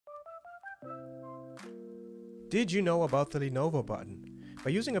Did you know about the Lenovo button?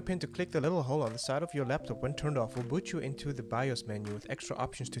 By using a pin to click the little hole on the side of your laptop when turned off will boot you into the BIOS menu with extra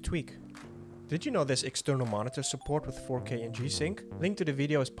options to tweak. Did you know there's external monitor support with 4K and G-Sync? Link to the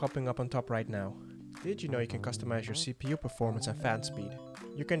video is popping up on top right now. Did you know you can customize your CPU performance and fan speed?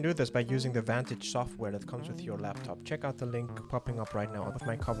 You can do this by using the Vantage software that comes with your laptop. Check out the link popping up right now with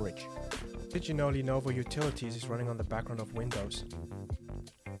my coverage. Did you know Lenovo Utilities is running on the background of Windows?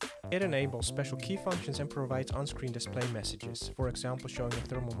 It enables special key functions and provides on-screen display messages, for example showing a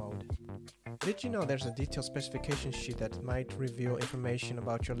thermal mode. Did you know there's a detailed specification sheet that might reveal information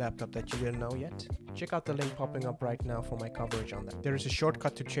about your laptop that you didn't know yet? Check out the link popping up right now for my coverage on that. There is a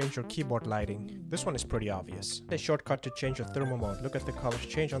shortcut to change your keyboard lighting. This one is pretty obvious. A shortcut to change your thermal mode. Look at the colors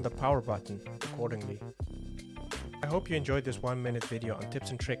change on the power button accordingly. I hope you enjoyed this 1-minute video on tips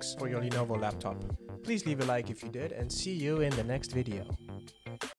and tricks for your Lenovo laptop. Please leave a like if you did and see you in the next video.